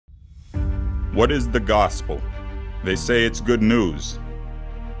What is the gospel? They say it's good news.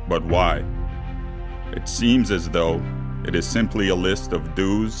 But why? It seems as though it is simply a list of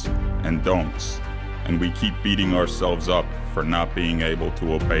do's and don'ts, and we keep beating ourselves up for not being able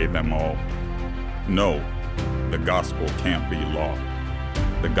to obey them all. No, the gospel can't be law.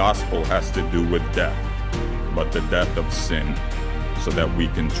 The gospel has to do with death, but the death of sin, so that we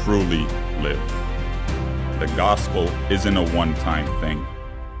can truly live. The gospel isn't a one-time thing.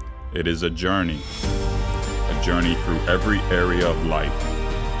 It is a journey through every area of life,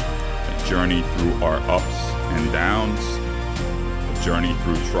 a journey through our ups and downs, a journey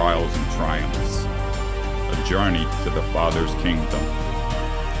through trials and triumphs, a journey to the Father's kingdom,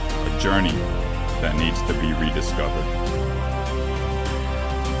 a journey that needs to be rediscovered.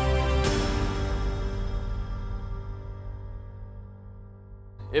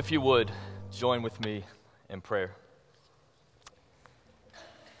 If you would, join with me in prayer.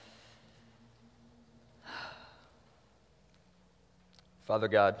 Father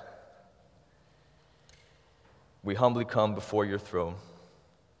God, we humbly come before your throne,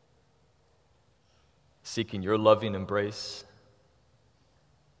 seeking your loving embrace,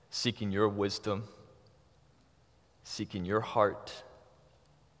 seeking your wisdom, seeking your heart.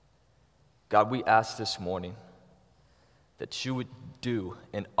 God, we ask this morning that you would do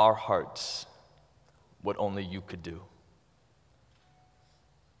in our hearts what only you could do.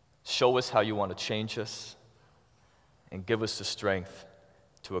 Show us how you want to change us and give us the strength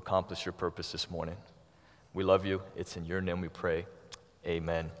to accomplish your purpose this morning. We love you. It's in your name we pray.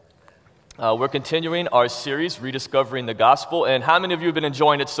 Amen. We're continuing our series, Rediscovering the Gospel. And how many of you have been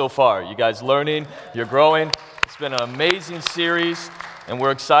enjoying it so far? You guys learning? You're growing? It's been an amazing series. And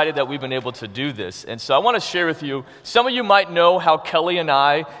we're excited that we've been able to do this. And so I want to share with you, some of you might know how Kelly and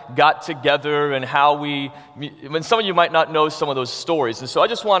I got together and when some of you might not know some of those stories. And so I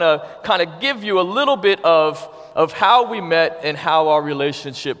just want to kind of give you a little bit of how we met and how our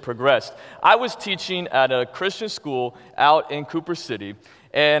relationship progressed. I was teaching at a Christian school out in Cooper City.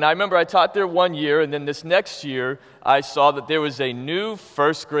 And I remember I taught there 1 year, and then this next year, I saw that there was a new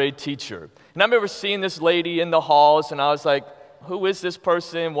first grade teacher. And I remember seeing this lady in the halls, and I was like, who is this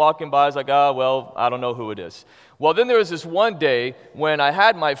person walking by? I was like, well, I don't know who it is. Well, then there was this one day when I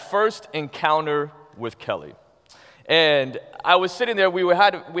had my first encounter with Kelly. And I was sitting there, we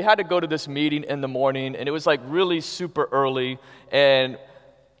had to go to this meeting in the morning, and it was like really super early. And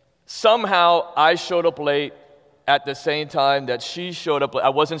somehow I showed up late at the same time that she showed up late. I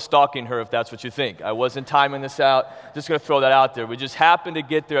wasn't stalking her, if that's what you think. I wasn't timing this out. Just going to throw that out there. We just happened to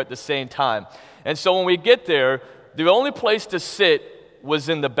get there at the same time. And so when we get there, the only place to sit was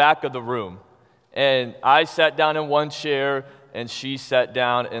in the back of the room. And I sat down in one chair, and she sat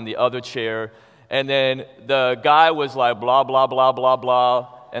down in the other chair. And then the guy was like, blah, blah, blah, blah,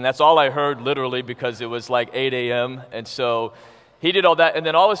 blah. And that's all I heard, literally, because it was like 8 a.m. And so he did all that. And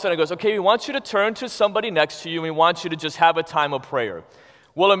then all of a sudden he goes, okay, we want you to turn to somebody next to you, and we want you to just have a time of prayer.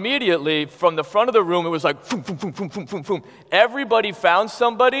 Well, immediately, from the front of the room, it was like, boom, boom, boom, boom, boom, boom, boom. Everybody found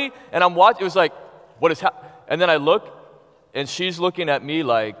somebody, and I'm watching. It was like, what is happening? And then I look, and she's looking at me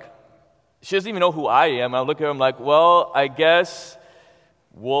like, she doesn't even know who I am. I look at her, I'm like, well, I guess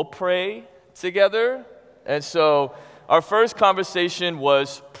we'll pray together. And so our first conversation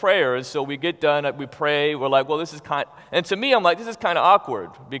was prayer. And so we get done, we pray, we're like, well, this is and to me, I'm like, this is kind of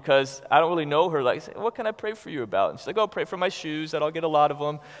awkward because I don't really know her. Like, what can I pray for you about? And she's like, oh, pray for my shoes, that I'll get a lot of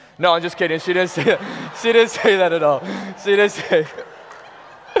them. No, I'm just kidding. She didn't say that at all. She didn't say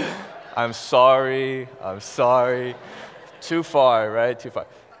I'm sorry. Too far, right? Too far.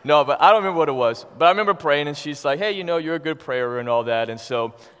 No, but I don't remember what it was. But I remember praying, and she's like, hey, you're a good prayer and all that. And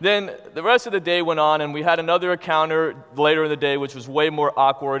so then the rest of the day went on, and we had another encounter later in the day, which was way more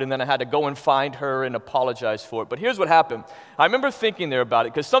awkward, and then I had to go and find her and apologize for it. But here's what happened. I remember thinking there about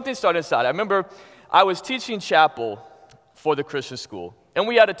it, because something started inside. I remember I was teaching chapel for the Christian school. And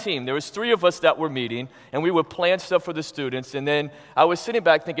we had a team. There was 3 of us that were meeting, and we would plan stuff for the students. And then I was sitting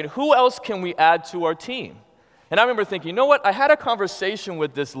back thinking, who else can we add to our team? And I remember thinking, you know what? I had a conversation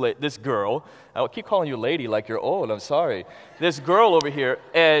with this girl. I keep calling you lady like you're old. I'm sorry. This girl over here.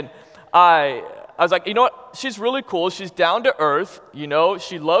 And I was like, you know what? She's really cool. She's down to earth.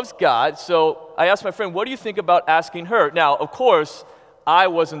 She loves God. So I asked my friend, what do you think about asking her? Now, of course, I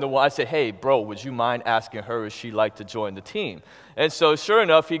wasn't the one. I said, hey, bro, would you mind asking her if she'd like to join the team? And so sure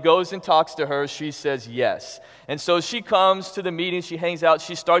enough, he goes and talks to her. She says yes. And so she comes to the meeting. She hangs out.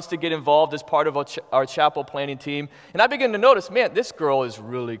 She starts to get involved as part of our chapel planning team. And I begin to notice, man, this girl is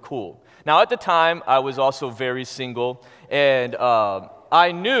really cool. Now, at the time, I was also very single. And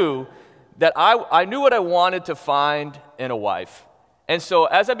I knew that I knew what I wanted to find in a wife. And so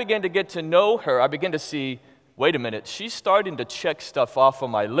as I began to get to know her, I began to see, wait a minute, she's starting to check stuff off on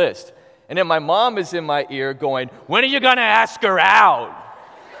my list. And then my mom is in my ear going, when are you going to ask her out?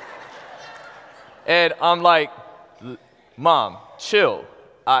 And I'm like, Mom, chill.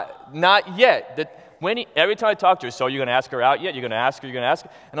 Not yet. Every time I talk to her, so are you going to ask her out yet? You're going to ask her, you're going to ask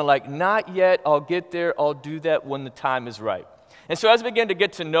her? And I'm like, not yet. I'll get there. I'll do that when the time is right. And so as I began to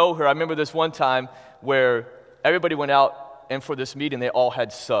get to know her, I remember this one time where everybody went out, and for this meeting, they all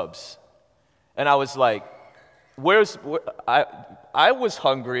had subs. And I was like, I was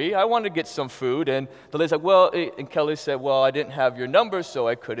hungry. I wanted to get some food. And the lady's like, and Kelly said, well, I didn't have your number, so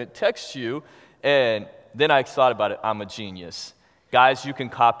I couldn't text you. And then I thought about it. I'm a genius. Guys, you can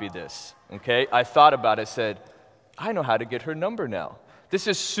copy this, okay? I thought about it, said, I know how to get her number now. This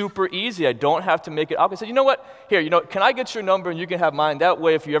is super easy. I don't have to make it awkward. I said, you know what? Here, can I get your number and you can have mine? That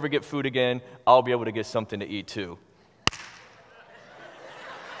way, if you ever get food again, I'll be able to get something to eat too.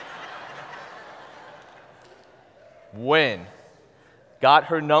 When? Got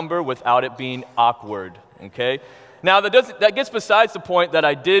her number without it being awkward, okay? Now, that gets besides the point that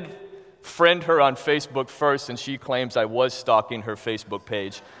I did friend her on Facebook first, and she claims I was stalking her Facebook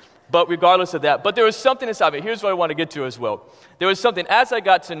page. But regardless of that, there was something inside me. Here's what I want to get to as well. There was something, as I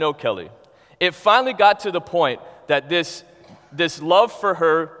got to know Kelly, it finally got to the point that this love for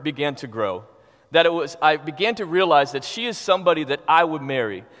her began to grow. I began to realize that she is somebody that I would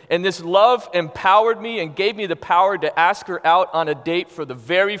marry. And this love empowered me and gave me the power to ask her out on a date for the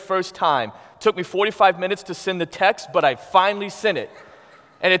very first time. It took me 45 minutes to send the text, but I finally sent it.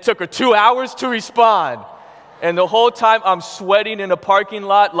 And it took her 2 hours to respond. And the whole time I'm sweating in a parking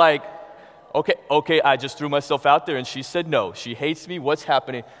lot like, okay, I just threw myself out there. And she said no. She hates me. What's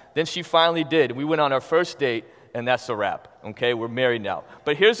happening? Then she finally did. We went on our first date, and that's a wrap. Okay, we're married now.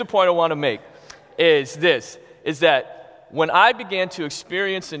 But here's the point I want to make, is that when I began to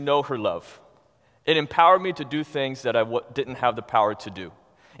experience and know her love, it empowered me to do things that I didn't have the power to do.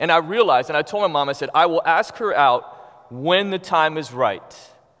 And I realized, and I told my mom, I said, I will ask her out when the time is right.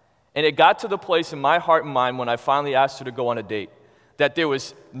 And it got to the place in my heart and mind when I finally asked her to go on a date that there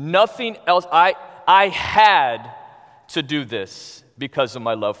was nothing else. I had to do this because of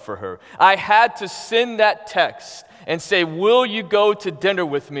my love for her. I had to send that text and say, will you go to dinner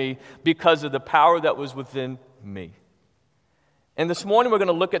with me, because of the power that was within me. And this morning we're going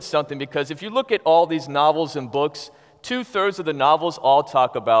to look at something, because if you look at all these novels and books, 2/3 of the novels all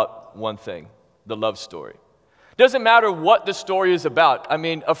talk about one thing, the love story. Doesn't matter what the story is about. I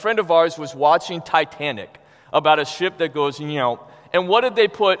mean, a friend of ours was watching Titanic, about a ship that goes, and what did they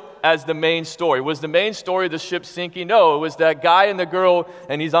put as the main story? Was the main story the ship sinking? No, it was that guy and the girl,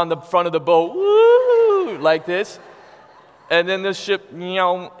 and he's on the front of the boat, woo, like this. And then the ship,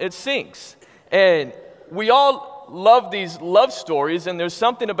 it sinks. And we all love these love stories, and there's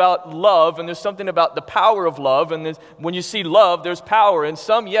something about love, and there's something about the power of love, and when you see love, there's power. And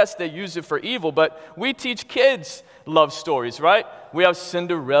some, yes, they use it for evil, but we teach kids love stories, right? We have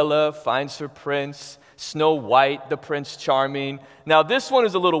Cinderella finds her prince, Snow White, the Prince Charming. Now, this one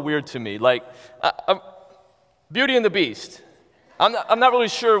is a little weird to me, like Beauty and the Beast. I'm not really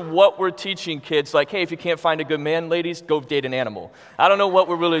sure what we're teaching kids, like, hey, if you can't find a good man, ladies, go date an animal. I don't know what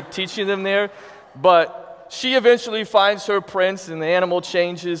we're really teaching them there, but she eventually finds her prince, and the animal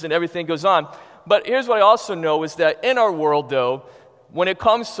changes, and everything goes on. But here's what I also know, is that in our world, though, when it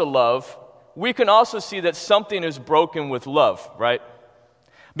comes to love, we can also see that something is broken with love, right?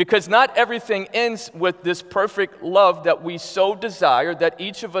 Because not everything ends with this perfect love that we so desire, that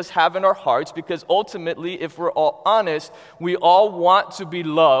each of us have in our hearts, because ultimately, if we're all honest, we all want to be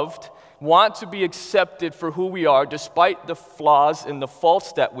loved, want to be accepted for who we are, despite the flaws and the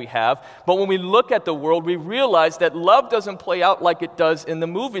faults that we have. But when we look at the world, we realize that love doesn't play out like it does in the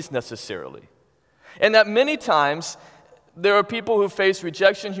movies necessarily. And that many times, there are people who face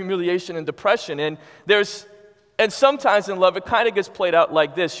rejection, humiliation, and depression, and sometimes in love, it kind of gets played out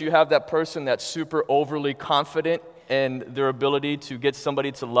like this. You have that person that's super overly confident in their ability to get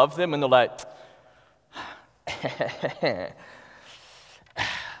somebody to love them, and they're like,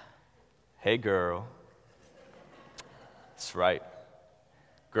 hey, girl. That's right.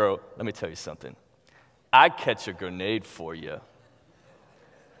 Girl, let me tell you something. I'd catch a grenade for you.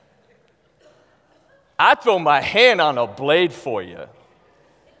 I'd throw my hand on a blade for you.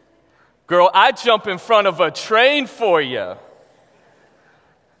 Girl, I'd jump in front of a train for you.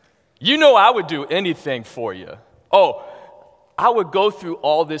 You know I would do anything for you. Oh, I would go through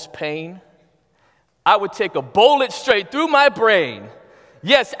all this pain. I would take a bullet straight through my brain.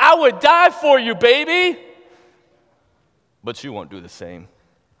 Yes, I would die for you, baby. But you won't do the same.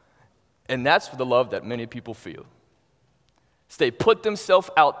 And that's the love that many people feel. So they put themselves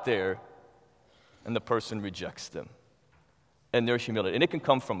out there, and the person rejects them. And they're humiliated. And it can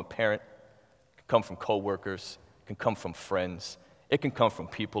come from a parent, it can come from coworkers, it can come from friends, it can come from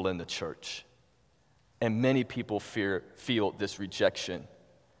people in the church. And many people feel this rejection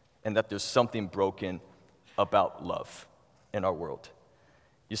and that there's something broken about love in our world.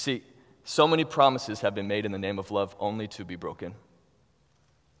 You see, so many promises have been made in the name of love only to be broken.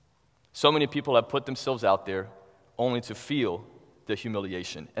 So many people have put themselves out there only to feel the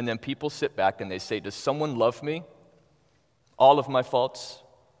humiliation. And then people sit back and they say, does someone love me? All of my faults?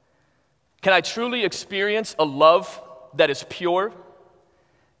 Can I truly experience a love that is pure?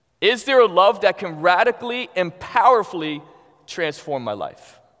 Is there a love that can radically and powerfully transform my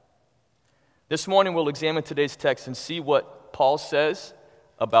life? This morning we'll examine today's text and see what Paul says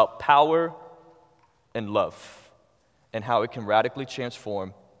about power and love and how it can radically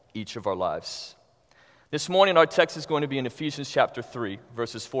transform each of our lives. This morning our text is going to be in Ephesians chapter 3,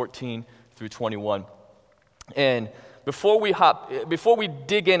 verses 14 through 21. And before we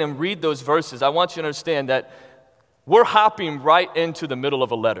dig in and read those verses, I want you to understand that we're hopping right into the middle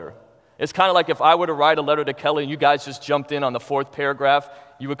of a letter. It's kind of like if I were to write a letter to Kelly and you guys just jumped in on the fourth paragraph,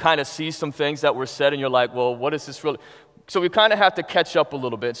 you would kind of see some things that were said and you're like, well, what is this really? So we kind of have to catch up a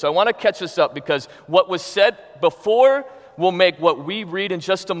little bit. So I want to catch us up because what was said before will make what we read in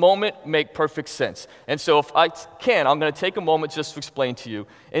just a moment make perfect sense. And so if I can, I'm going to take a moment just to explain to you.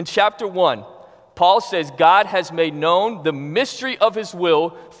 In chapter 1, Paul says God has made known the mystery of his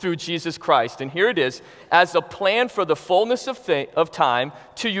will through Jesus Christ. And here it is, as a plan for the fullness of time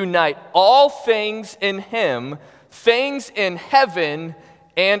to unite all things in him, things in heaven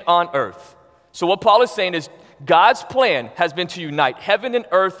and on earth. So what Paul is saying is God's plan has been to unite heaven and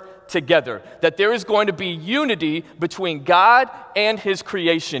earth together, that there is going to be unity between God and his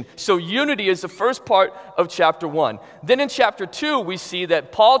creation. So unity is the first part of chapter 1. Then in chapter 2, we see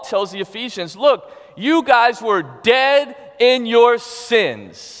that Paul tells the Ephesians, look, you guys were dead in your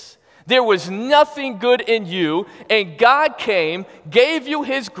sins. There was nothing good in you, and God came, gave you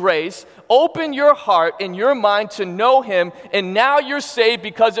his grace, opened your heart and your mind to know him, and now you're saved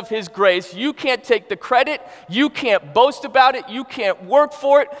because of his grace. You can't take the credit. You can't boast about it. You can't work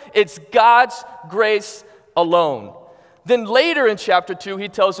for it. It's God's grace alone. Then later in chapter 2, he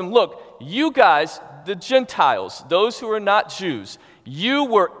tells them, look, you guys, the Gentiles, those who are not Jews, you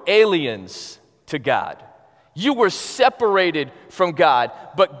were aliens to God. You were separated from God,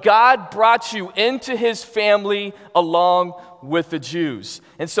 but God brought you into his family along with the Jews.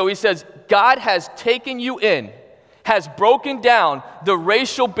 And so he says, God has taken you in, has broken down the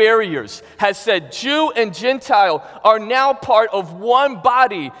racial barriers, has said Jew and Gentile are now part of one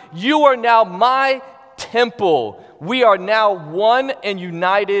body. You are now my temple. We are now one and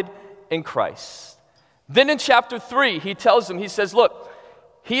united in Christ. Then in chapter 3, he tells them, he says, look,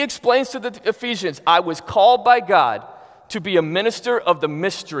 he explains to the Ephesians, I was called by God to be a minister of the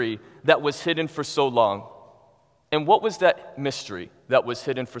mystery that was hidden for so long. And what was that mystery that was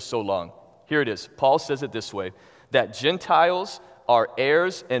hidden for so long? Here it is. Paul says it this way, that Gentiles are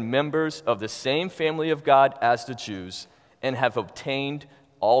heirs and members of the same family of God as the Jews and have obtained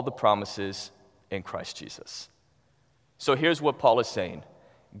all the promises in Christ Jesus. So here's what Paul is saying.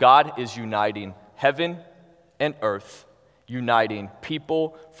 God is uniting heaven and earth, uniting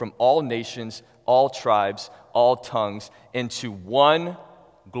people from all nations, all tribes, all tongues into one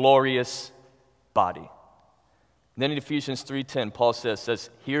glorious body. And then in Ephesians 3:10, Paul says,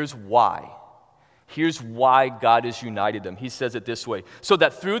 here's why. Here's why God has united them. He says it this way, so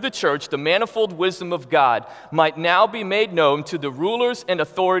that through the church, the manifold wisdom of God might now be made known to the rulers and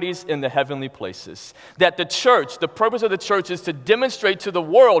authorities in the heavenly places. That the church, the purpose of the church is to demonstrate to the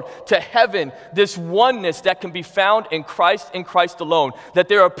world, to heaven, this oneness that can be found in Christ alone. That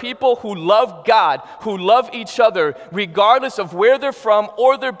there are people who love God, who love each other, regardless of where they're from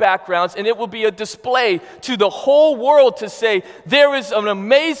or their backgrounds, and it will be a display to the whole world to say, there is an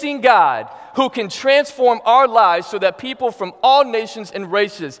amazing God who can transform our lives so that people from all nations and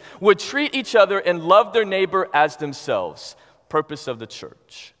races would treat each other and love their neighbor as themselves. Purpose of the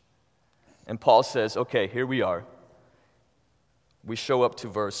church. And Paul says, okay, here we are. We show up to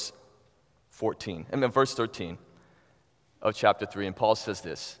verse 13 of chapter 3, and Paul says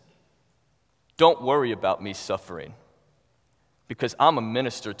this, don't worry about me suffering, because I'm a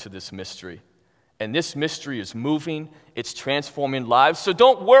minister to this mystery. And this mystery is moving, it's transforming lives. So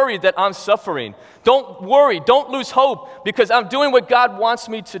don't worry that I'm suffering. Don't worry, don't lose hope, because I'm doing what God wants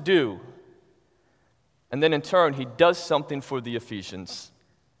me to do. And then in turn, he does something for the Ephesians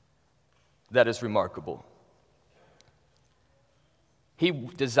that is remarkable. He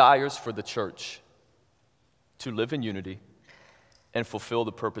desires for the church to live in unity, and fulfill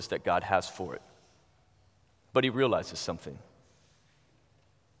the purpose that God has for it. But he realizes something.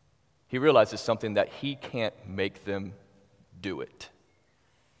 He realizes something, that he can't make them do it.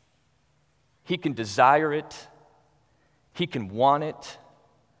 He can desire it, he can want it,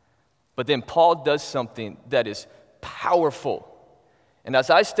 but then Paul does something that is powerful. And as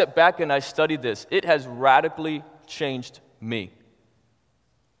I step back and I study this, it has radically changed me.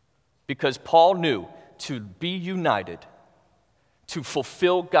 Because Paul knew to be united, to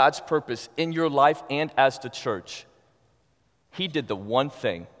fulfill God's purpose in your life and as the church, he did the one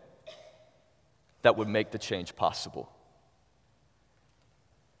thing that would make the change possible.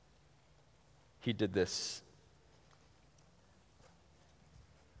 He did this.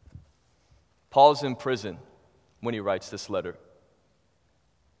 Paul's in prison when he writes this letter.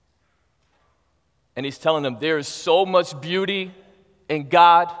 And he's telling them, there is so much beauty in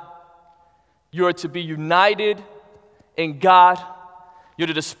God. You are to be united in God. You're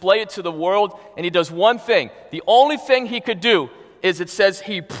to display it to the world. And he does one thing. The only thing he could do is, it says,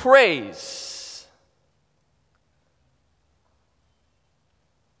 he prays.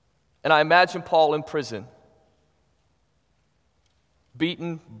 And I imagine Paul in prison,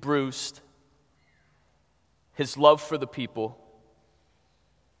 beaten, bruised, his love for the people,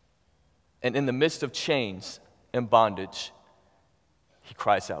 and in the midst of chains and bondage, he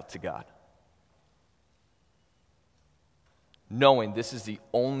cries out to God, knowing this is the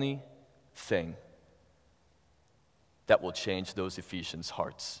only thing that will change those Ephesians'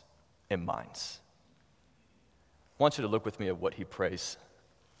 hearts and minds. I want you to look with me at what he prays.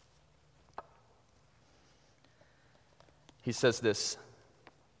 He says this,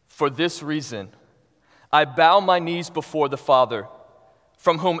 "For this reason, I bow my knees before the Father,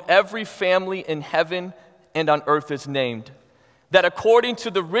 from whom every family in heaven and on earth is named, that according to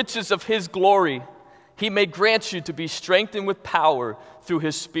the riches of his glory, he may grant you to be strengthened with power through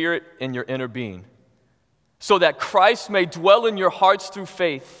his Spirit in your inner being, so that Christ may dwell in your hearts through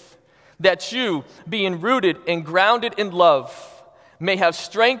faith, that you, being rooted and grounded in love, may have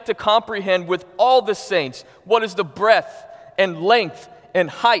strength to comprehend with all the saints what is the breadth and length and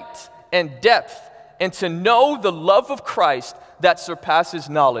height and depth, and to know the love of Christ that surpasses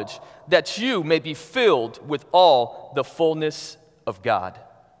knowledge, that you may be filled with all the fullness of God.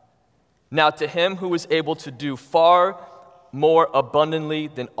 Now to him who is able to do far more abundantly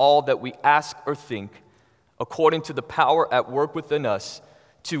than all that we ask or think, according to the power at work within us,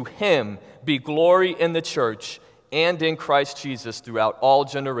 to him be glory in the church and in Christ Jesus throughout all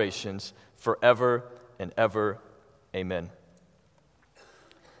generations, forever and ever. Amen."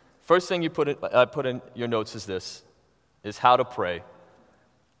 First thing I put in your notes is how to pray.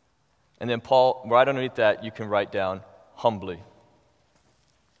 And then Paul, right underneath that, you can write down humbly.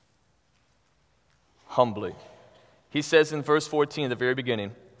 Humbly. He says in verse 14 at the very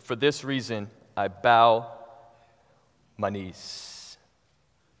beginning, "For this reason I bow my knees."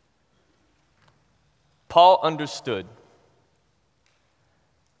 Paul understood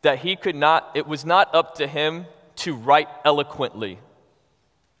that it was not up to him to write eloquently.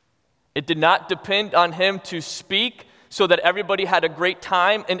 It did not depend on him to speak so that everybody had a great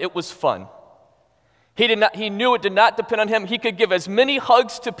time and it was fun. He knew it did not depend on him. He could give as many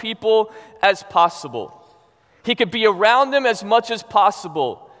hugs to people as possible. He could be around them as much as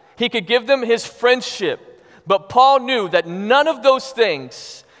possible. He could give them his friendship. But Paul knew that none of those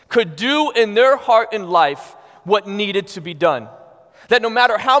things could do in their heart and life what needed to be done. That no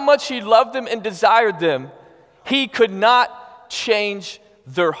matter how much he loved them and desired them, he could not change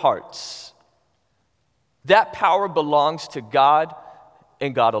their hearts. That power belongs to God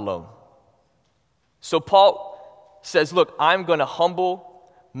and God alone. So Paul says, look, I'm going to humble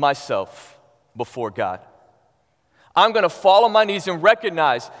myself before God. I'm going to fall on my knees and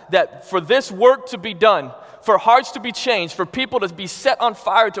recognize that for this work to be done, for hearts to be changed, for people to be set on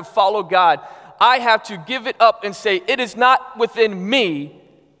fire to follow God, I have to give it up and say, it is not within me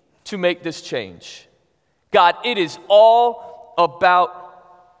to make this change. God, it is all about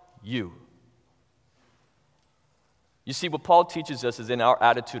you. You see, what Paul teaches us is in our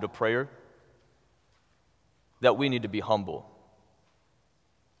attitude of prayer that we need to be humble.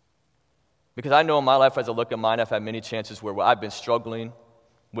 Because I know in my life, as I look at mine, I've had many chances where I've been struggling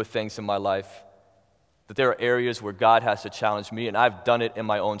with things in my life, that there are areas where God has to challenge me, and I've done it in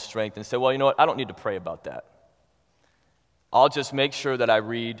my own strength and say, well, you know what, I don't need to pray about that. I'll just make sure that I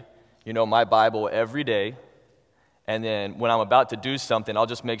read, my Bible every day, and then when I'm about to do something, I'll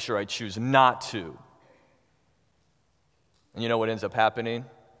just make sure I choose not to. And you know what ends up happening?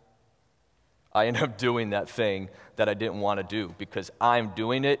 I end up doing that thing that I didn't want to do because I'm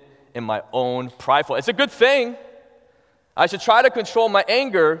doing it in my own prideful. It's a good thing, I should try to control my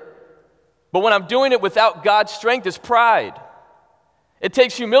anger, but when I'm doing it without God's strength, it's pride. It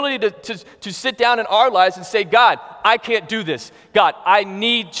takes humility to sit down in our lives and say, God, I can't do this. God, I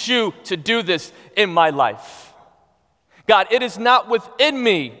need you to do this in my life. God, it is not within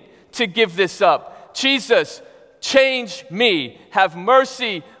me to give this up. Jesus, change me. Have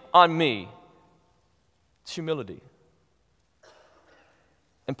mercy on me. It's humility.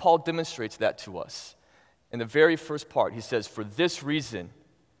 And Paul demonstrates that to us. In the very first part, he says, for this reason,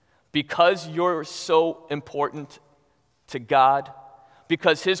 because you're so important to God,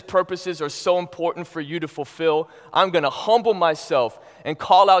 because his purposes are so important for you to fulfill, I'm going to humble myself and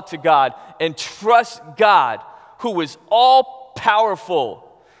call out to God and trust God, who is all-powerful,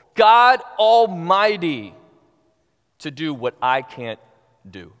 God Almighty, to do what I can't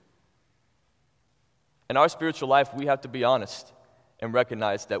do. In our spiritual life, we have to be honest and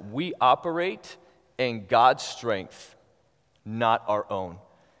recognize that we operate in God's strength, not our own.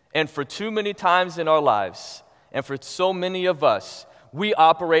 And for too many times in our lives, and for so many of us, we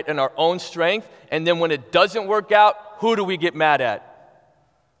operate in our own strength, and then when it doesn't work out, who do we get mad at?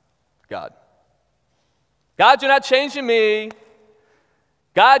 God. God, you're not changing me.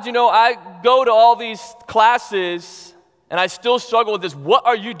 God, I go to all these classes, and I still struggle with this. What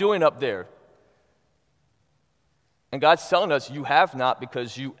are you doing up there? And God's telling us, you have not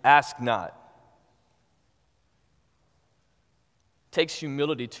because you ask not. It takes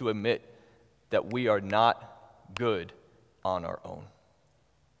humility to admit that we are not good on our own.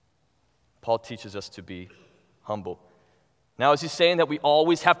 Paul teaches us to be humble. Now, is he saying that we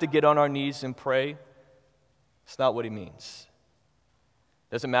always have to get on our knees and pray? It's not what he means.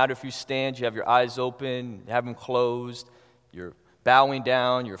 It doesn't matter if you stand, you have your eyes open, you have them closed, you're bowing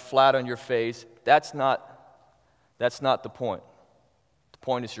down, you're flat on your face. That's not the point. The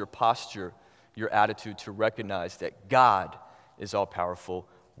point is your posture, your attitude to recognize that God is all-powerful.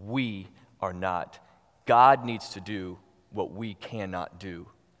 We are not. God needs to do what we cannot do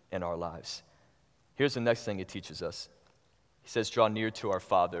in our lives. Here's the next thing he teaches us. He says, draw near to our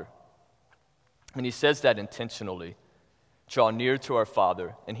Father. And he says that intentionally. Draw near to our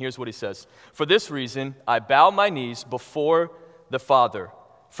Father. And here's what he says. For this reason, I bow my knees before the Father,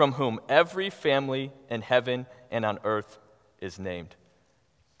 from whom every family in heaven and on earth is named.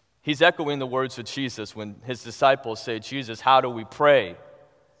 He's echoing the words of Jesus when his disciples say, Jesus, how do we pray?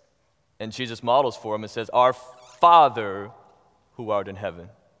 And Jesus models for him and says, our Father who art in heaven.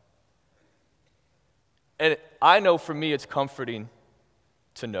 And I know for me it's comforting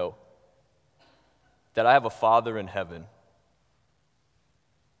to know that I have a Father in heaven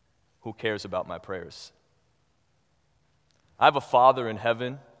who cares about my prayers. I have a Father in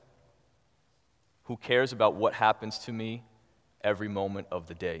heaven who cares about what happens to me every moment of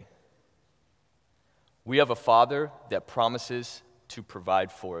the day. We have a Father that promises to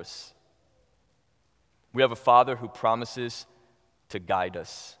provide for us. We have a Father who promises to guide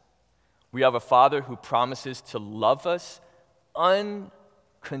us. We have a Father who promises to love us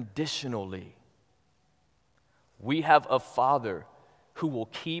unconditionally. We have a Father who will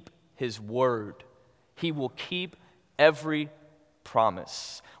keep his word. He will keep every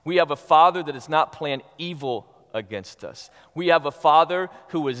promise. We have a Father that does not plan evil against us. We have a Father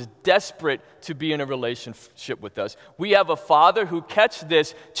who is desperate to be in a relationship with us. We have a Father who, catch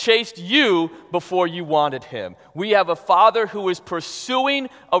this, chased you before you wanted him. We have a Father who is pursuing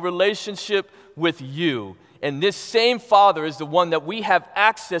a relationship with you. And this same Father is the one that we have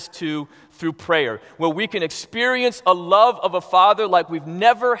access to through prayer, where we can experience a love of a Father like we've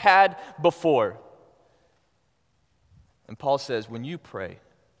never had before. And Paul says, when you pray,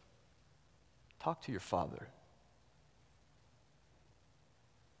 talk to your Father.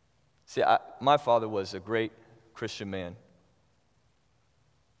 See, my father was a great Christian man.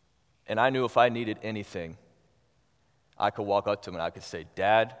 And I knew if I needed anything, I could walk up to him and I could say,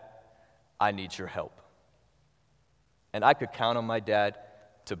 Dad, I need your help. And I could count on my dad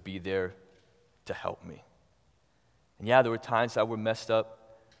to be there to help me. And yeah, there were times I were messed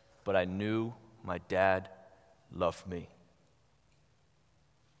up, but I knew my dad loved me.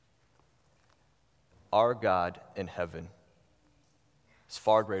 Our God in heaven is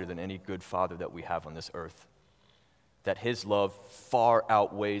far greater than any good father that we have on this earth. That his love far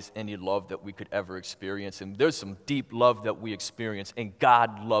outweighs any love that we could ever experience. And there's some deep love that we experience, and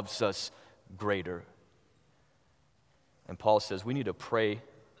God loves us greater. And Paul says we need to pray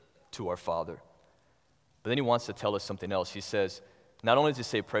to our Father. But then he wants to tell us something else. He says, not only does he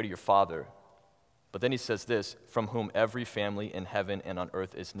say pray to your Father, but then he says this, from whom every family in heaven and on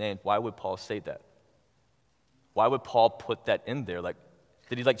earth is named. Why would Paul say that? Why would Paul put that in there?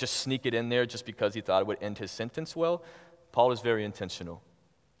 Did he just sneak it in there just because he thought it would end his sentence well? Paul is very intentional.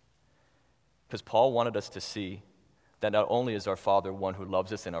 Because Paul wanted us to see that not only is our Father one who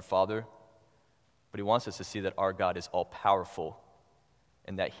loves us and our Father, but he wants us to see that our God is all-powerful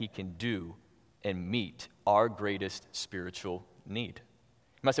and that he can do and meet our greatest spiritual need.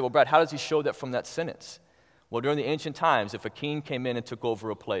 You might say, well, Brad, how does he show that from that sentence? Well, during the ancient times, if a king came in and took over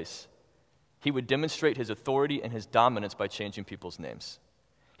a place, he would demonstrate his authority and his dominance by changing people's names.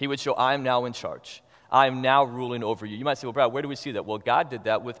 He would show, I am now in charge. I am now ruling over you. You might say, well, Brad, where do we see that? Well, God did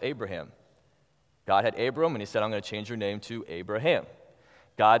that with Abraham. God had Abram, and he said, I'm going to change your name to Abraham.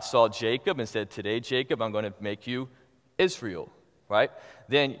 God saw Jacob and said, today, Jacob, I'm going to make you Israel, right?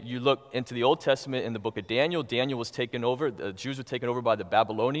 Then you look into the Old Testament in the book of Daniel. Daniel was taken over. The Jews were taken over by the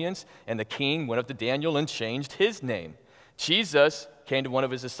Babylonians, and the king went up to Daniel and changed his name. Jesus came to one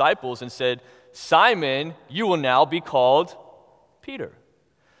of his disciples and said, Simon, you will now be called Peter.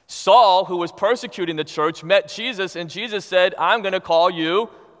 Saul, who was persecuting the church, met Jesus, and Jesus said, I'm going to call you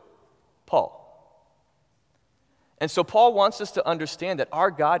Paul. And so Paul wants us to understand that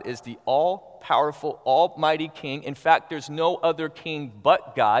our God is the all-powerful, almighty king. In fact, there's no other king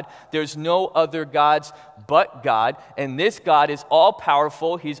but God. There's no other gods but God. And this God is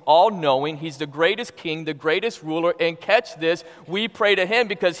all-powerful. He's all-knowing. He's the greatest king, the greatest ruler. And catch this, we pray to him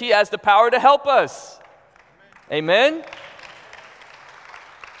because he has the power to help us. Amen?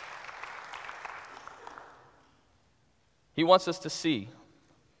 He wants us to see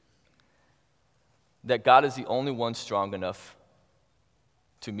that God is the only one strong enough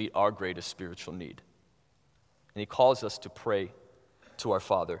to meet our greatest spiritual need. And he calls us to pray to our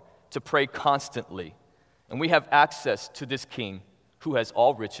Father, to pray constantly. And we have access to this King who has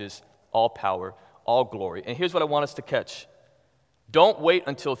all riches, all power, all glory. And here's what I want us to catch. Don't wait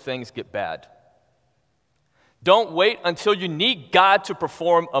until things get bad. Don't wait until you need God to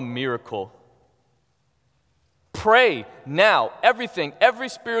perform a miracle. Pray now. Everything, every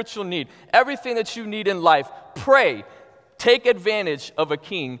spiritual need, everything that you need in life, pray. Take advantage of a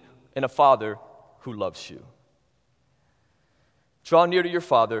king and a father who loves you. Draw near to your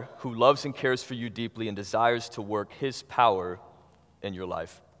Father who loves and cares for you deeply and desires to work his power in your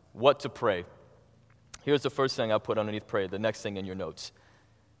life. What to pray? Here's the first thing I put underneath pray, the next thing in your notes.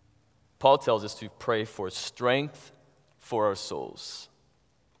 Paul tells us to pray for strength for our souls.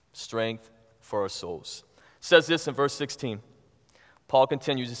 Strength for our souls. It says this in verse 16. Paul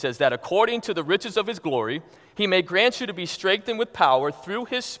continues, he says that according to the riches of his glory, he may grant you to be strengthened with power through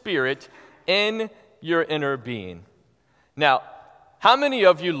his Spirit in your inner being. Now, how many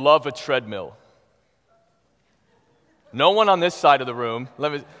of you love a treadmill? No one on this side of the room.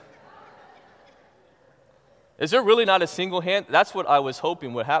 Is there really not a single hand? That's what I was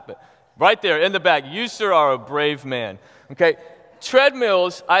hoping would happen. Right there in the back. You, sir, are a brave man. Okay?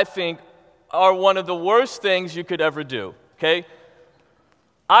 Treadmills, I think, are one of the worst things you could ever do. Okay?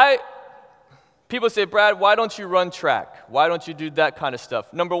 People say, Brad, why don't you run track? Why don't you do that kind of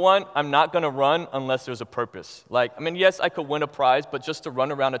stuff? Number one, I'm not going to run unless there's a purpose. Yes, I could win a prize, but just to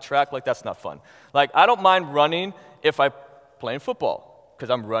run around a track, that's not fun. I don't mind running if I'm playing football, because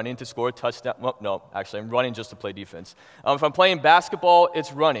I'm running to score a touchdown. Well, no, actually, I'm running just to play defense. If I'm playing basketball,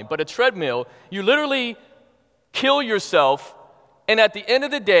 it's running. But a treadmill, you literally kill yourself, and at the end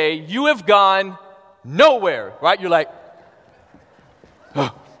of the day, you have gone nowhere, right? You're like,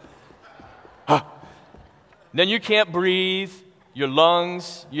 Then you can't breathe, your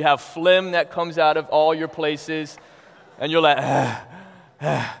lungs, you have phlegm that comes out of all your places, and you're like,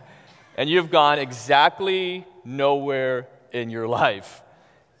 and you've gone exactly nowhere in your life.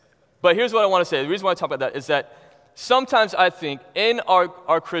 But here's what I want to say. The reason why I talk about that is that sometimes I think in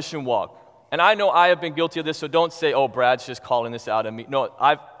our Christian walk, and I know I have been guilty of this, so don't say, oh, Brad's just calling this out of me. No,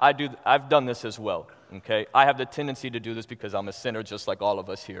 I've done this as well. Okay, I have the tendency to do this because I'm a sinner just like all of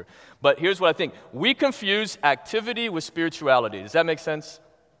us here. But here's what I think. We confuse activity with spirituality. Does that make sense?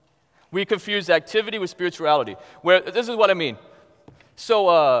 We confuse activity with spirituality. Where this is what I mean. So,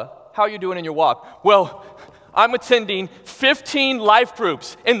 how are you doing in your walk? Well, I'm attending 15 life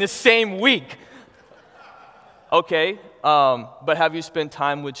groups in the same week. Okay, but have you spent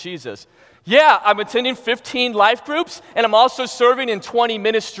time with Jesus? Yeah, I'm attending 15 life groups, and I'm also serving in 20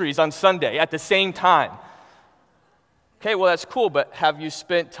 ministries on Sunday at the same time. Okay, well, that's cool, but have you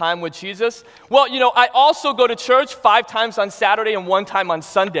spent time with Jesus? Well, I also go to church 5 times on Saturday and 1 time on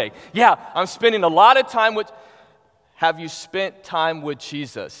Sunday. Yeah, I'm spending a lot of time with... Have you spent time with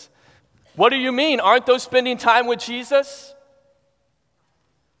Jesus? What do you mean? Aren't those spending time with Jesus?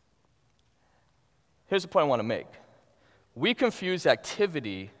 Here's the point I want to make. We confuse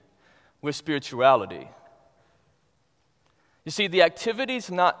activity with spirituality. You see, the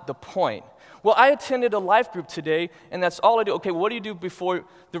activity's not the point. Well, I attended a life group today, and that's all I do. Okay, what do you do before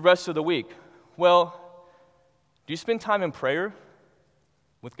the rest of the week? Well, do you spend time in prayer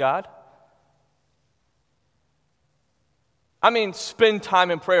with God? I mean, spend time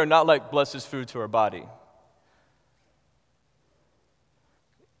in prayer, not like bless His food to our body.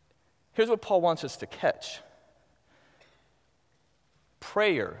 Here's what Paul wants us to catch.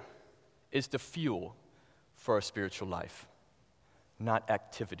 Prayer is the fuel for our spiritual life, not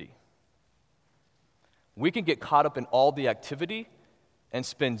activity. We can get caught up in all the activity and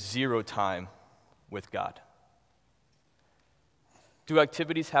spend zero time with God. Do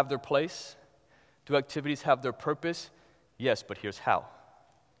activities have their place? Do activities have their purpose? Yes, but here's how.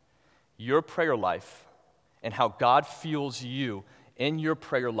 Your prayer life and how God fuels you in your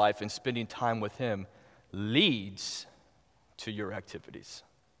prayer life and spending time with Him leads to your activities.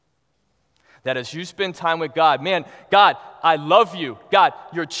 That as you spend time with God, man, God, I love you. God,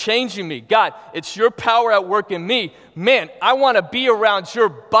 you're changing me. God, it's your power at work in me. Man, I want to be around your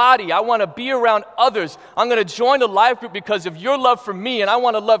body. I want to be around others. I'm going to join the life group because of your love for me, and I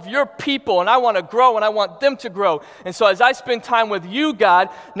want to love your people, and I want to grow, and I want them to grow. And so as I spend time with you, God,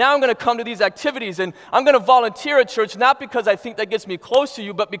 now I'm going to come to these activities, and I'm going to volunteer at church, not because I think that gets me close to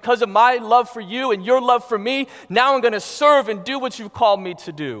you, but because of my love for you and your love for me. Now I'm going to serve and do what you've called me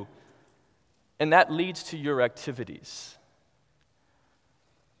to do. And that leads to your activities.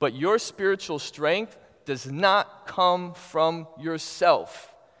 But your spiritual strength does not come from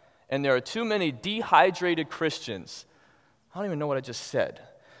yourself. And there are too many dehydrated Christians. I don't even know what I just said,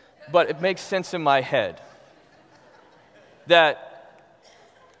 but it makes sense in my head. That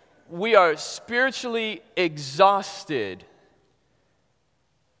we are spiritually exhausted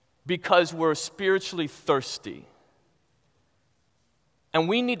because we're spiritually thirsty. And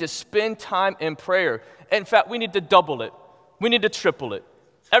we need to spend time in prayer. In fact, we need to double it. We need to triple it.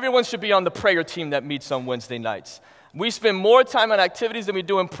 Everyone should be on the prayer team that meets on Wednesday nights. We spend more time on activities than we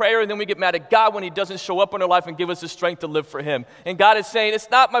do in prayer, and then we get mad at God when He doesn't show up in our life and give us the strength to live for Him. And God is saying, it's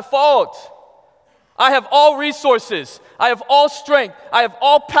not my fault. I have all resources. I have all strength. I have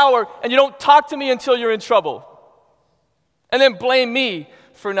all power, and you don't talk to me until you're in trouble. And then blame me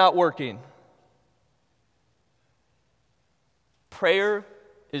for not working. Prayer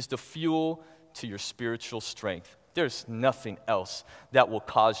is the fuel to your spiritual strength. There's nothing else that will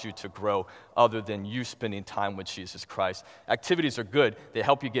cause you to grow other than you spending time with Jesus Christ. Activities are good. They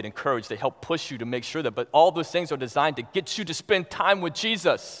help you get encouraged. They help push you to make sure that, but all those things are designed to get you to spend time with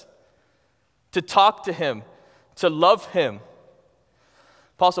Jesus, to talk to Him, to love Him.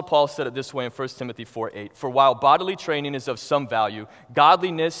 Apostle Paul said it this way in 1 Timothy 4:8. For while bodily training is of some value,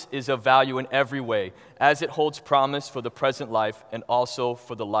 godliness is of value in every way, as it holds promise for the present life and also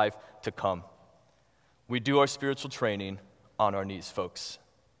for the life to come. We do our spiritual training on our knees, folks.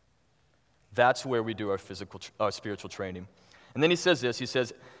 That's where we do our spiritual training. And then he says this, he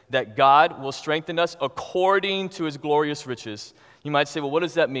says that God will strengthen us according to His glorious riches. You might say, well, what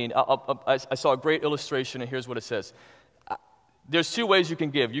does that mean? I saw a great illustration, and here's what it says. There's two ways you can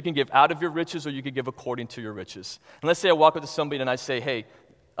give. You can give out of your riches, or you can give according to your riches. And let's say I walk up to somebody and I say, hey,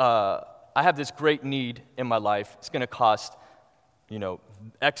 I have this great need in my life. It's going to cost,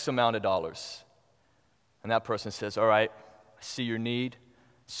 X amount of dollars. And that person says, all right, I see your need.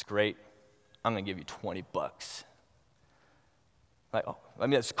 It's great. I'm going to give you $20. Like,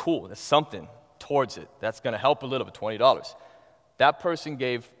 that's cool. That's something towards it. That's going to help a little bit, $20. That person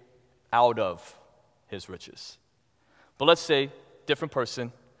gave out of his riches. But let's say, different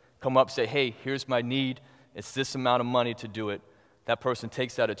person, come up and say, hey, here's my need. It's this amount of money to do it. That person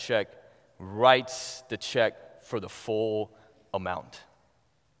takes out a check, writes the check for the full amount.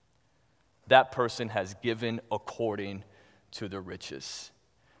 That person has given according to their riches,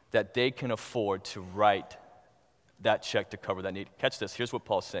 that they can afford to write that check to cover that need. Catch this. Here's what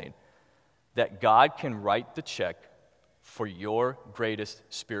Paul's saying. That God can write the check for your greatest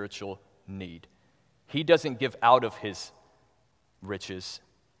spiritual need. He doesn't give out of His riches.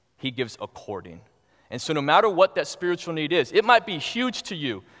 He gives according. And so no matter what that spiritual need is, it might be huge to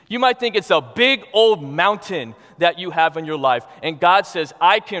you. You might think it's a big old mountain that you have in your life. And God says,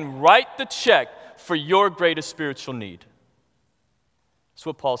 I can write the check for your greatest spiritual need. That's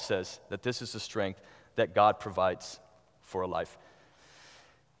what Paul says, that this is the strength that God provides for a life.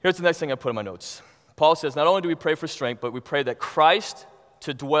 Here's the next thing I put in my notes. Paul says, not only do we pray for strength, but we pray that Christ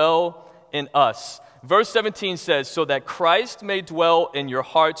to dwell in us. Verse 17 says, so that Christ may dwell in your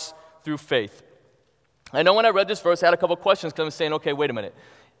hearts through faith. I know when I read this verse, I had a couple questions because I'm saying, okay, wait a minute.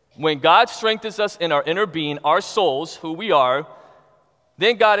 When God strengthens us in our inner being, our souls, who we are,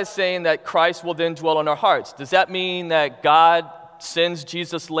 Then God is saying that Christ will then dwell in our hearts. Does that mean that God sends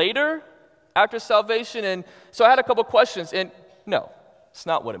Jesus later after salvation? And so I had a couple questions, and no, it's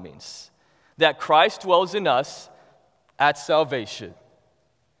not what it means. That Christ dwells in us at salvation.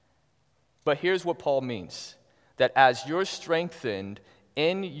 But here's what Paul means, that as you're strengthened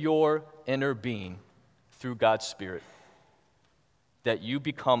in your inner being through God's Spirit, that you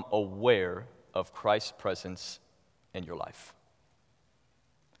become aware of Christ's presence in your life.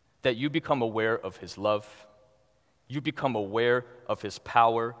 That you become aware of his love. You become aware of his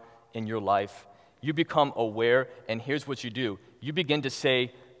power in your life. You become aware, and here's what you do. You begin to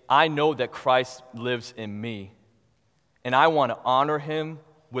say, I know that Christ lives in me, and I want to honor him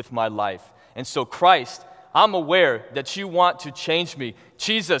with my life. And so Christ, I'm aware that you want to change me.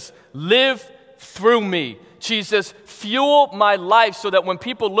 Jesus, live through me. Jesus, fuel my life so that when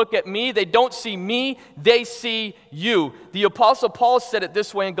people look at me, they don't see me, they see you. The Apostle Paul said it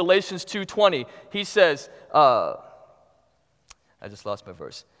this way in Galatians 2:20. He says, I just lost my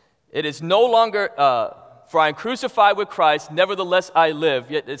verse. It is no longer, for I am crucified with Christ, nevertheless I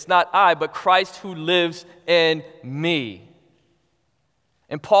live. Yet it's not I, but Christ who lives in me.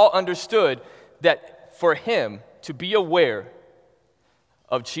 And Paul understood that for him to be aware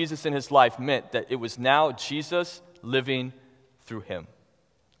of Jesus in his life meant that it was now Jesus living through him.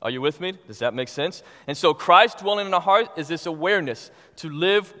 Are you with me? Does that make sense? And so Christ dwelling in our heart is this awareness to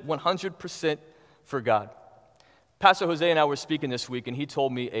live 100% for God. Pastor Jose and I were speaking this week, and he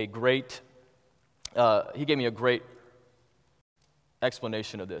told me he gave me a great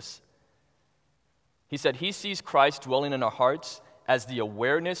explanation of this. He said he sees Christ dwelling in our hearts as the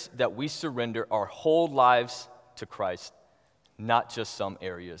awareness that we surrender our whole lives to Christ, not just some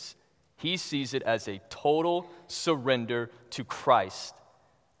areas. He sees it as a total surrender to Christ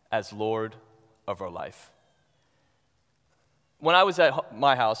as Lord of our life. When I was at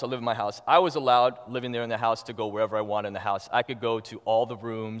my house, I live in my house, I was allowed, living there in the house, to go wherever I wanted in the house. I could go to all the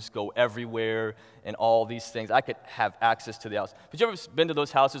rooms, go everywhere, and all these things. I could have access to the house. Have you ever been to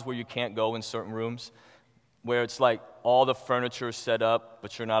those houses where you can't go in certain rooms? Where it's like all the furniture is set up,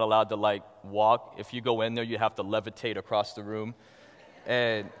 but you're not allowed to like walk. If you go in there, you have to levitate across the room.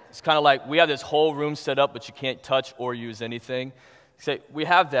 And it's kind of like we have this whole room set up, but you can't touch or use anything. So we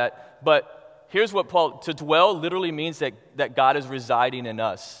have that, but here's what to dwell literally means that God is residing in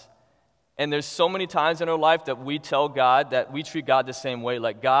us. And there's so many times in our life that we tell God that we treat God the same way.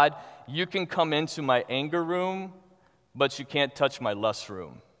 Like, God, you can come into my anger room, but you can't touch my lust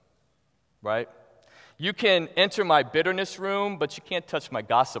room, right? You can enter my bitterness room, but you can't touch my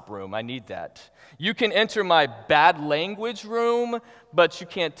gossip room. I need that. You can enter my bad language room, but you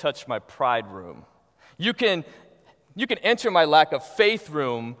can't touch my pride room. You can enter my lack of faith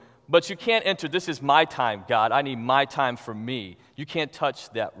room, but you can't enter, this is my time, God. I need my time for me. You can't touch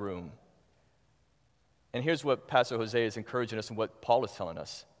that room. And here's what Pastor Jose is encouraging us and what Paul is telling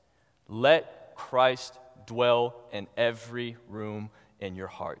us. Let Christ dwell in every room in your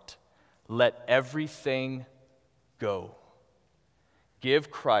heart. Let everything go.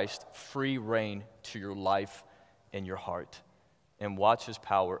 Give Christ free reign to your life and your heart, and watch his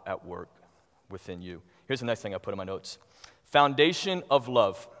power at work within you. Here's the next thing I put in my notes. Foundation of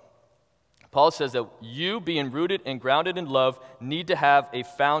love. Paul says that you, being rooted and grounded in love, need to have a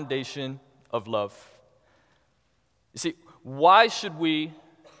foundation of love. You see, why should we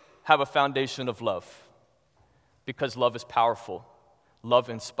have a foundation of love? Because love is powerful.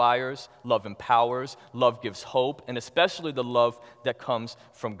 Love inspires, love empowers, love gives hope, and especially the love that comes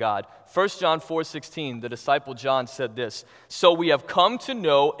from God. 1 John 4:16, the disciple John said this, "So we have come to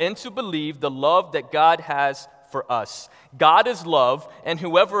know and to believe the love that God has for us. God is love, and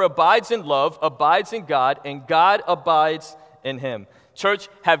whoever abides in love abides in God, and God abides in him." Church,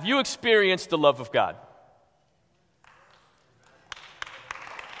 have you experienced the love of God?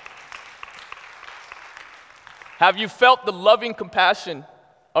 Have you felt the loving compassion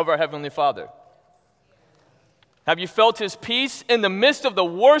of our Heavenly Father? Have you felt his peace in the midst of the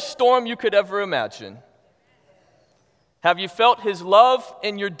worst storm you could ever imagine? Have you felt his love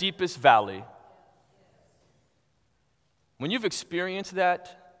in your deepest valley? When you've experienced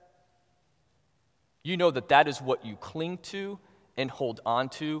that, you know that that is what you cling to and hold on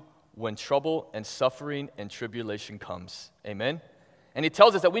to when trouble and suffering and tribulation comes. Amen? And he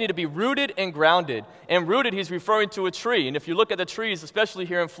tells us that we need to be rooted and grounded. And rooted, he's referring to a tree. And if you look at the trees, especially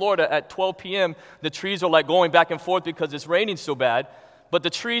here in Florida at 12 p.m., the trees are like going back and forth because it's raining so bad. But the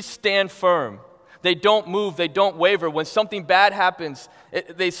trees stand firm. They don't move. They don't waver. When something bad happens,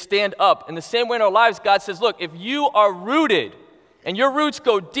 they stand up. In the same way in our lives, God says, look, if you are rooted, and your roots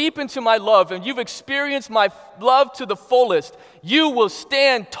go deep into my love, and you've experienced my love to the fullest, you will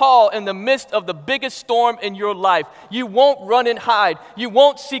stand tall in the midst of the biggest storm in your life. You won't run and hide. You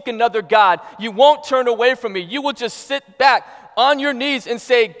won't seek another God. You won't turn away from me. You will just sit back on your knees and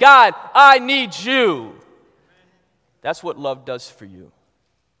say, God, I need you. That's what love does for you.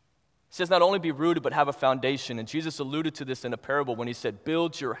 It says not only be rooted, but have a foundation. And Jesus alluded to this in a parable when he said,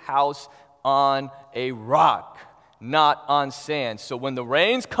 build your house on a rock, not on sand. So when the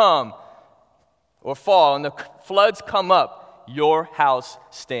rains come or fall and the floods come up, your house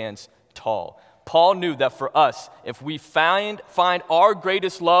stands tall. Paul knew that for us, if we find our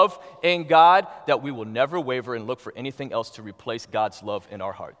greatest love in God, that we will never waver and look for anything else to replace God's love in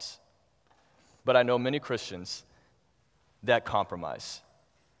our hearts. But I know many Christians that compromise,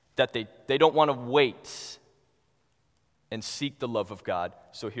 that they don't want to wait and seek the love of God.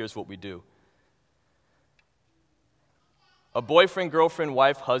 So here's what we do. A boyfriend, girlfriend,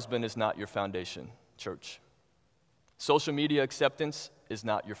 wife, husband is not your foundation, church. Social media acceptance is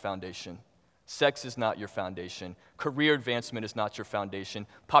not your foundation. Sex is not your foundation. Career advancement is not your foundation.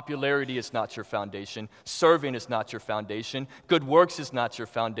 Popularity is not your foundation. Serving is not your foundation. Good works is not your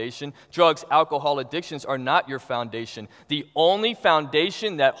foundation. Drugs, alcohol, addictions are not your foundation. The only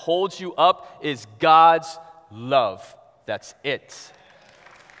foundation that holds you up is God's love. That's it.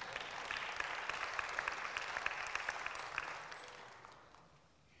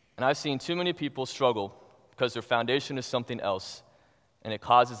 And I've seen too many people struggle because their foundation is something else. And it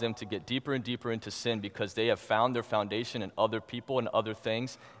causes them to get deeper and deeper into sin because they have found their foundation in other people and other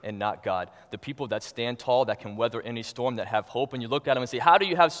things and not God. The people that stand tall, that can weather any storm, that have hope, and you look at them and say, how do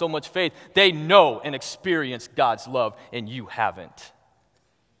you have so much faith? They know and experience God's love, and you haven't.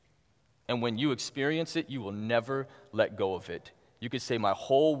 And when you experience it, you will never let go of it. You could say my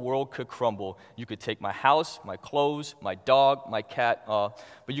whole world could crumble. You could take my house, my clothes, my dog, my cat, but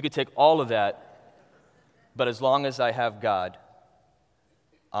you could take all of that. But as long as I have God,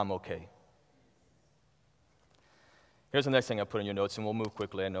 I'm okay. Here's the next thing I put in your notes, and we'll move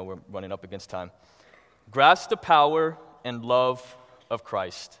quickly. I know we're running up against time. Grasp the power and love of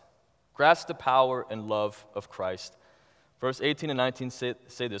Christ. Grasp the power and love of Christ. Verse 18 and 19 say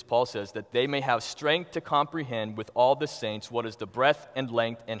this. Paul says, that they may have strength to comprehend with all the saints what is the breadth and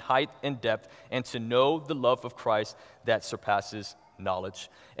length and height and depth, and to know the love of Christ that surpasses knowledge.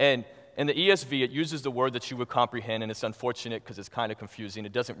 And in the ESV, it uses the word that you would comprehend, and it's unfortunate because it's kind of confusing.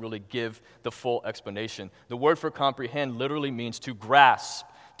 It doesn't really give the full explanation. The word for comprehend literally means to grasp,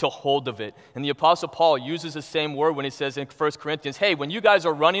 to hold of it. And the Apostle Paul uses the same word when he says in 1 Corinthians, hey, when you guys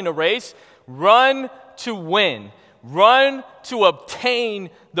are running a race, run to win. Run to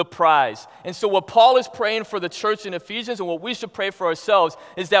obtain the prize. And so what Paul is praying for the church in Ephesians, and what we should pray for ourselves,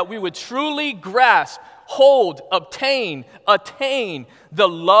 is that we would truly grasp, hold, obtain, attain the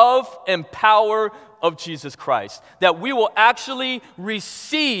love and power of Jesus Christ. That we will actually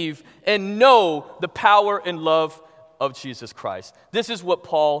receive and know the power and love of Jesus Christ. This is what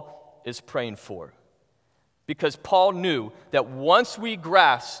Paul is praying for. Because Paul knew that once we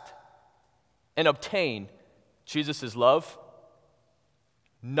grasped and obtained Jesus' love,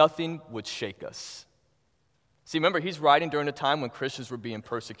 nothing would shake us. See, remember, he's writing during a time when Christians were being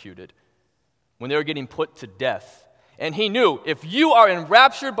persecuted, when they were getting put to death. And he knew if you are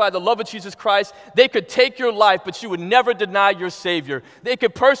enraptured by the love of Jesus Christ, they could take your life, but you would never deny your Savior. They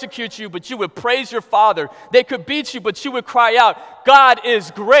could persecute you, but you would praise your Father. They could beat you, but you would cry out, God is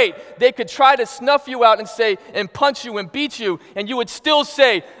great. They could try to snuff you out and say, and punch you and beat you, and you would still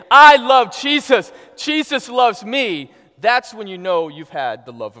say, I love Jesus. Jesus loves me. That's when you know you've had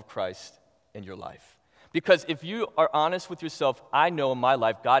the love of Christ in your life. Because if you are honest with yourself, I know in my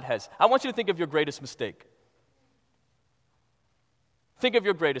life God has. I want you to think of your greatest mistake. Think of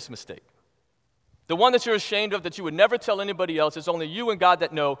your greatest mistake. The one that you're ashamed of, that you would never tell anybody else. It's only you and God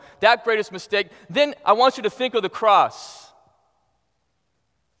that know. That greatest mistake. Then I want you to think of the cross.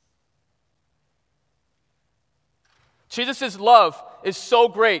 Jesus' love is so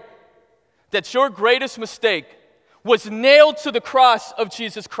great that your greatest mistake was nailed to the cross of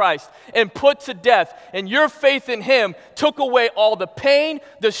Jesus Christ and put to death. And your faith in him took away all the pain,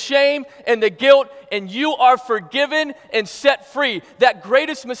 the shame, and the guilt, and you are forgiven and set free. That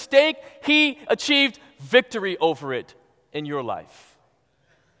greatest mistake, he achieved victory over it in your life.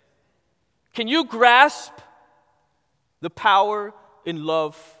 Can you grasp the power and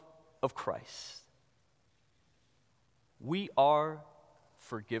love of Christ? We are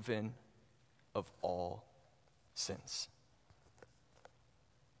forgiven of all sins.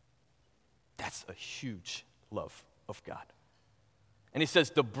 That's a huge love of God. And he says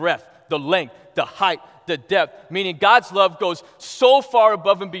the breadth, the length, the height, the depth, meaning God's love goes so far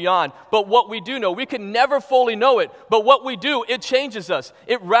above and beyond. But what we do know, we can never fully know it, but what we do, it changes us.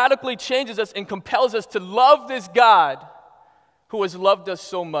 It radically changes us and compels us to love this God who has loved us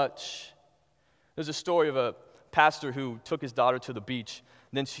so much. There's a story of a pastor who took his daughter to the beach.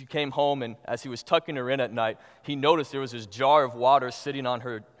 Then she came home, and as he was tucking her in at night, he noticed there was this jar of water sitting on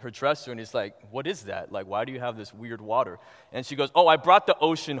her dresser, and he's like, what is that? Like, why do you have this weird water? And she goes, oh, I brought the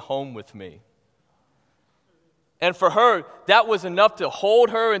ocean home with me. And for her, that was enough to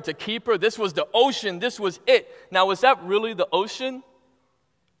hold her and to keep her. This was the ocean. This was it. Now, was that really the ocean?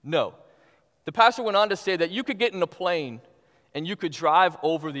 No. The pastor went on to say that you could get in a plane and you could drive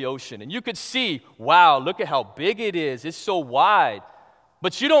over the ocean, and you could see, wow, look at how big it is. It's so wide.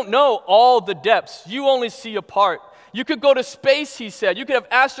 But you don't know all the depths. You only see a part. You could go to space, he said. You could have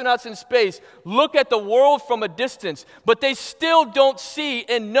astronauts in space look at the world from a distance, but they still don't see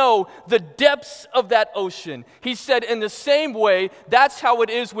and know the depths of that ocean. He said in the same way, that's how it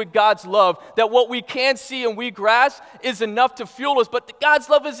is with God's love, that what we can't see and we grasp is enough to fuel us, but God's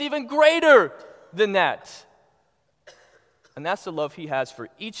love is even greater than that. And that's the love he has for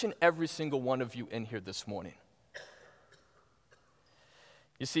each and every single one of you in here this morning.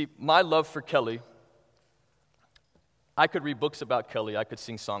 You see, my love for Kelly, I could read books about Kelly, I could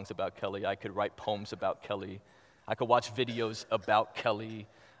sing songs about Kelly, I could write poems about Kelly, I could watch videos about Kelly,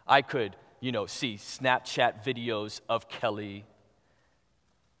 I could, see Snapchat videos of Kelly.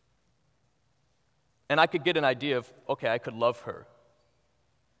 And I could get an idea of, okay, I could love her.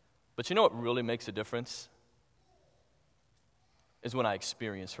 But you know what really makes a difference? Is when I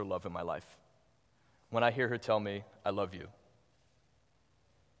experience her love in my life. When I hear her tell me, I love you.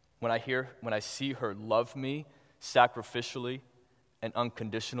 When I see her love me sacrificially and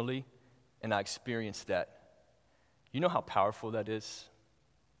unconditionally, and I experience that, you know how powerful that is?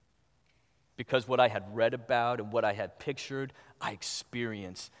 Because what I had read about and what I had pictured, I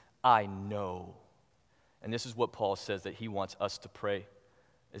experience, I know. And this is what Paul says that he wants us to pray,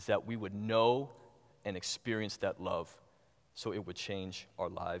 is that we would know and experience that love so it would change our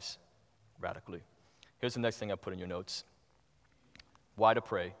lives radically. Here's the next thing I put in your notes. Why to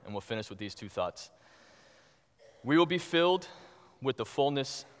pray, and we'll finish with these two thoughts. We will be filled with the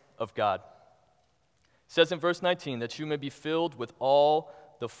fullness of God. It says in verse 19 that you may be filled with all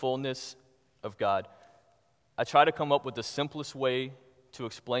the fullness of God. I try to come up with the simplest way to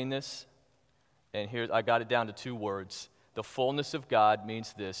explain this, and here I got it down to 2 words. The fullness of God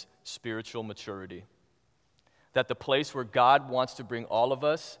means this: spiritual maturity. That the place where God wants to bring all of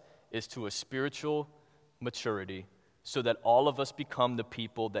us is to a spiritual maturity, so that all of us become the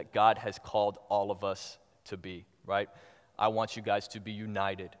people that God has called all of us to be, right? I want you guys to be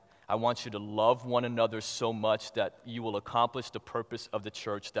united. I want you to love one another so much that you will accomplish the purpose of the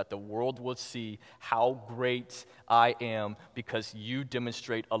church, that the world will see how great I am because you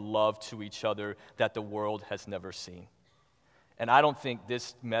demonstrate a love to each other that the world has never seen. And I don't think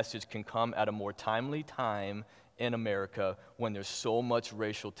this message can come at a more timely time in America when there's so much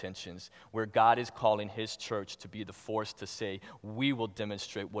racial tensions, where God is calling his church to be the force to say, we will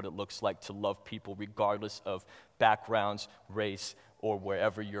demonstrate what it looks like to love people regardless of backgrounds, race, or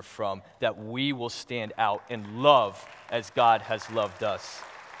wherever you're from, that we will stand out and love as God has loved us.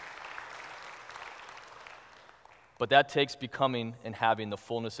 But that takes becoming and having the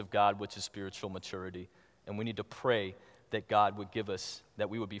fullness of God, which is spiritual maturity. And we need to pray that God would give us, that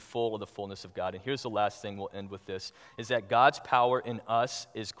we would be full of the fullness of God. And here's the last thing, we'll end with this, is that God's power in us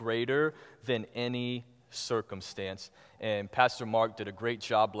is greater than any circumstance. And Pastor Mark did a great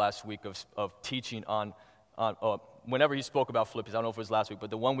job last week of teaching on whenever he spoke about Philippians. I don't know if it was last week, but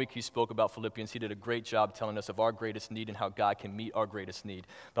the one week he spoke about Philippians, he did a great job telling us of our greatest need and how God can meet our greatest need.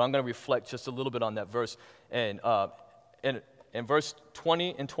 But I'm going to reflect just a little bit on that verse. And in verse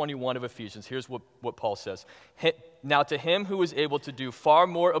 20 and 21 of Ephesians, here's what Paul says. Now to him who is able to do far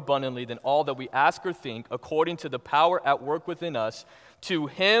more abundantly than all that we ask or think, according to the power at work within us, to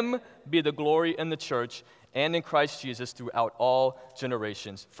him be the glory in the church and in Christ Jesus throughout all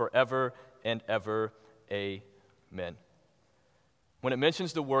generations, forever and ever. Amen. When it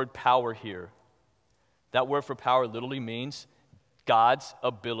mentions the word power here, that word for power literally means God's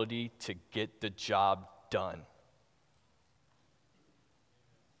ability to get the job done.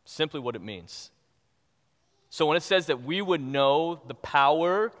 Simply what it means. So when it says that we would know the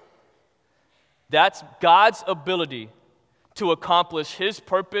power, that's God's ability to accomplish his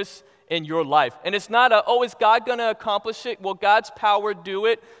purpose in your life. And it's not is God going to accomplish it? Will God's power do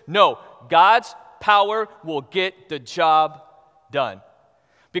it? No, God's power will get the job done.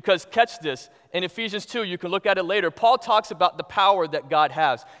 Because catch this, in Ephesians 2, you can look at it later, Paul talks about the power that God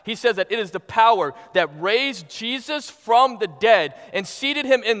has. He says that it is the power that raised Jesus from the dead and seated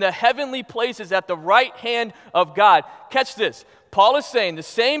him in the heavenly places at the right hand of God. Catch this, Paul is saying the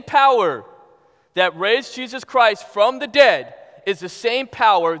same power that raised Jesus Christ from the dead is the same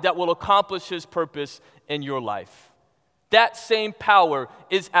power that will accomplish his purpose in your life. That same power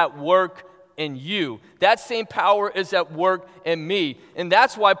is at work in you. That same power is at work in me. And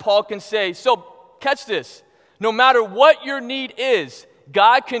that's why Paul can say, so catch this, no matter what your need is,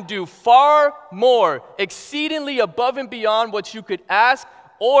 God can do far more, exceedingly above and beyond what you could ask,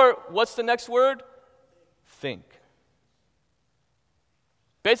 or what's the next word? Think.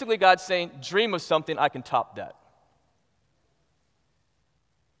 Basically, God's saying, dream of something, I can top that.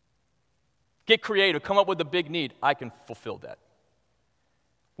 Get creative, come up with a big need, I can fulfill that.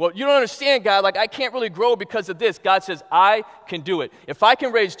 Well, you don't understand, God, like I can't really grow because of this. God says, I can do it. If I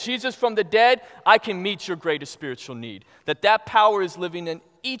can raise Jesus from the dead, I can meet your greatest spiritual need. That power is living in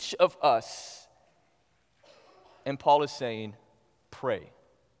each of us. And Paul is saying, pray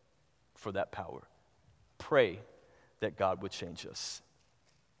for that power. Pray that God would change us.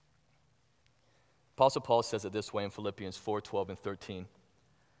 Apostle Paul says it this way in Philippians 4:12 and 13.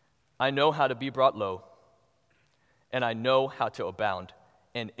 I know how to be brought low, and I know how to abound.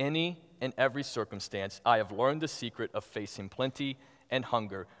 In any and every circumstance, I have learned the secret of facing plenty and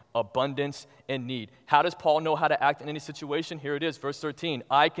hunger, abundance and need. How does Paul know how to act in any situation? Here it is, verse 13.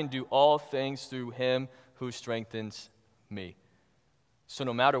 I can do all things through him who strengthens me. So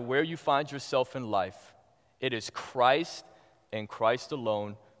no matter where you find yourself in life, it is Christ and Christ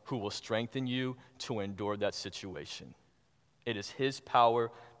alone who will strengthen you to endure that situation. It is his power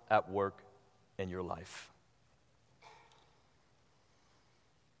at work in your life.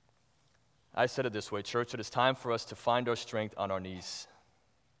 I said it this way, church, it is time for us to find our strength on our knees.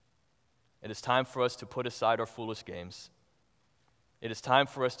 It is time for us to put aside our foolish games. It is time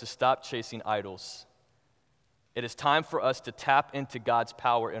for us to stop chasing idols. It is time for us to tap into God's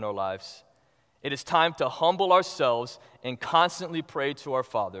power in our lives. It is time to humble ourselves and constantly pray to our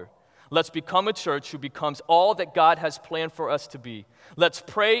Father. Let's become a church who becomes all that God has planned for us to be. Let's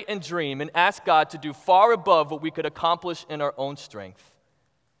pray and dream and ask God to do far above what we could accomplish in our own strength.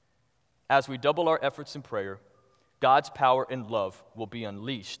 As we double our efforts in prayer, God's power and love will be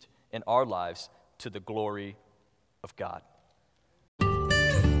unleashed in our lives to the glory of God.